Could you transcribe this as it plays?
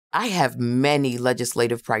I have many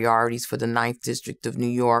legislative priorities for the Ninth District of New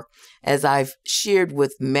York, as I've shared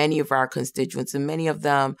with many of our constituents, and many of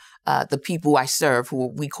them, the people I serve,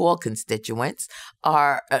 who we call constituents,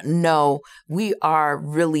 are know we are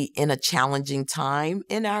really in a challenging time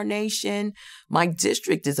in our nation. My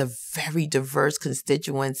district is a very diverse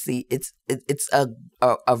constituency. It's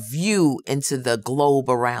a view into the globe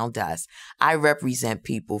around us. I represent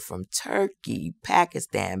people from Turkey,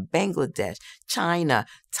 Pakistan, Bangladesh, China,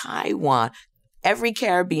 Taiwan, every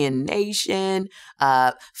Caribbean nation,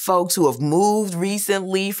 folks who have moved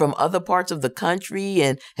recently from other parts of the country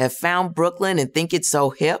and have found Brooklyn and think it's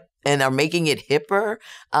so hip and are making it hipper.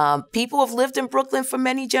 People have lived in Brooklyn for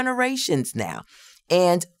many generations now.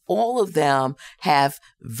 And all of them have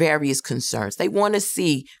various concerns. They want to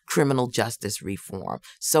see criminal justice reform.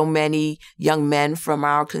 So many young men from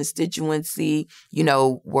our constituency,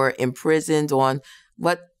 were imprisoned on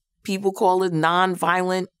what people call it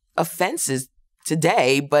nonviolent offenses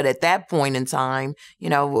today. But at that point in time, it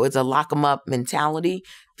was a lock 'em up mentality.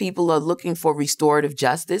 People are looking for restorative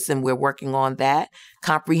justice, and we're working on that.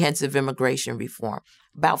 Comprehensive immigration reform.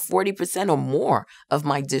 About 40% or more of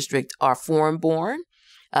my district are foreign born.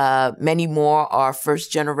 Many more are first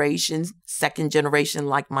generation, second generation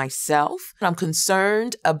like myself. I'm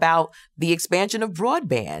concerned about the expansion of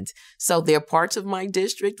broadband. So there are parts of my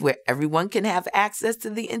district where everyone can have access to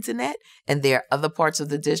the internet, and there are other parts of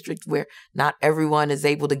the district where not everyone is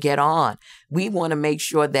able to get on. We want to make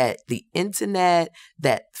sure that the internet,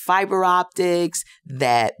 that fiber optics,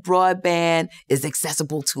 that broadband is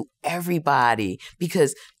accessible to everybody,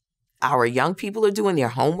 because our young people are doing their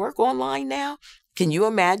homework online now. Can you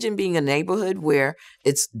imagine being a neighborhood where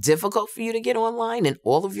it's difficult for you to get online and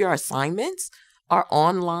all of your assignments are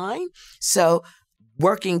online? So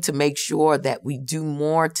working to make sure that we do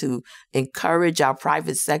more to encourage our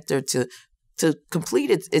private sector to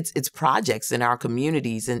complete its projects in our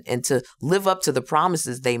communities and to live up to the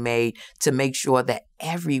promises they made to make sure that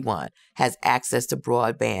everyone has access to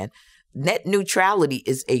broadband. Net neutrality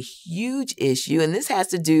is a huge issue, and this has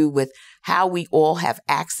to do with how we all have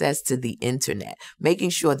access to the internet, making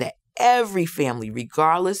sure that every family,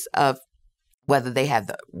 regardless of whether they have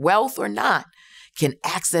the wealth or not, can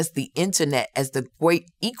access the internet as the great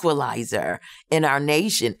equalizer in our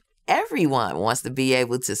nation. Everyone wants to be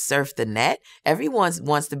able to surf the net. Everyone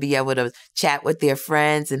wants to be able to chat with their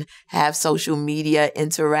friends and have social media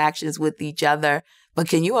interactions with each other. But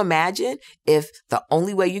can you imagine if the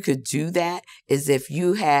only way you could do that is if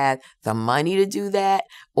you had the money to do that,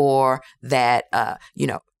 or that,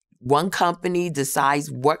 one company decides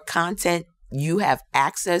what content you have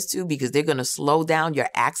access to because they're going to slow down your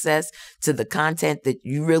access to the content that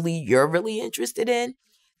you're really interested in?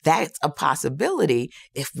 That's a possibility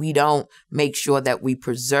if we don't make sure that we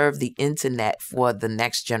preserve the internet for the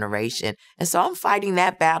next generation. And so I'm fighting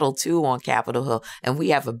that battle too on Capitol Hill. And we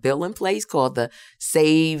have a bill in place called the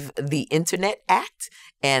Save the Internet Act.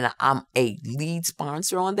 And I'm a lead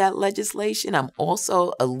sponsor on that legislation. I'm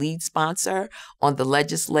also a lead sponsor on the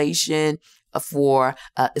legislation for,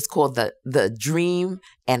 it's called the Dream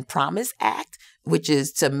and Promise Act, which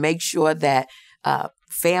is to make sure that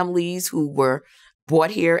families who were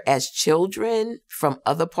brought here as children from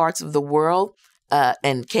other parts of the world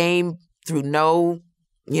and came through no,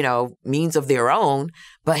 means of their own,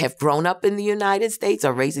 but have grown up in the United States,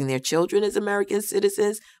 are raising their children as American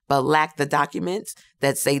citizens, but lack the documents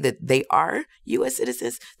that say that they are U.S.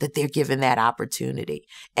 citizens, that they're given that opportunity.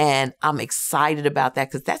 And I'm excited about that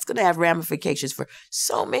because that's going to have ramifications for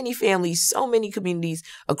so many families, so many communities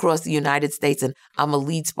across the United States. And I'm a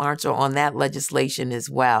lead sponsor on that legislation as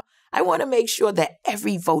well. I want to make sure that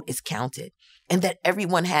every vote is counted and that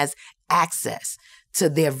everyone has access to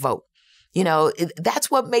their vote. That's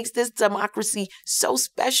what makes this democracy so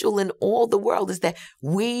special in all the world, is that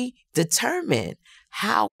we determine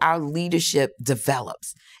how our leadership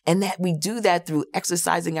develops, and that we do that through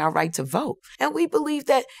exercising our right to vote. And we believe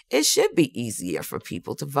that it should be easier for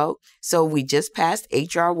people to vote. So we just passed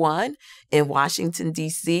H.R. 1 in Washington,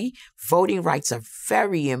 D.C. Voting rights are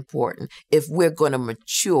very important if we're going to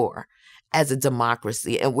mature as a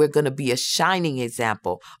democracy, and we're going to be a shining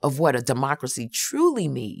example of what a democracy truly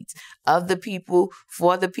means: of the people,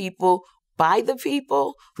 for the people, by the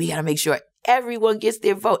people. We got to make sure everyone gets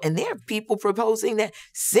their vote. And there are people proposing that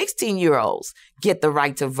 16-year-olds get the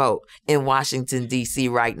right to vote in Washington, D.C.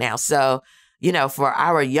 right now. So, for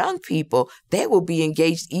our young people, they will be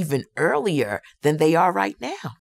engaged even earlier than they are right now.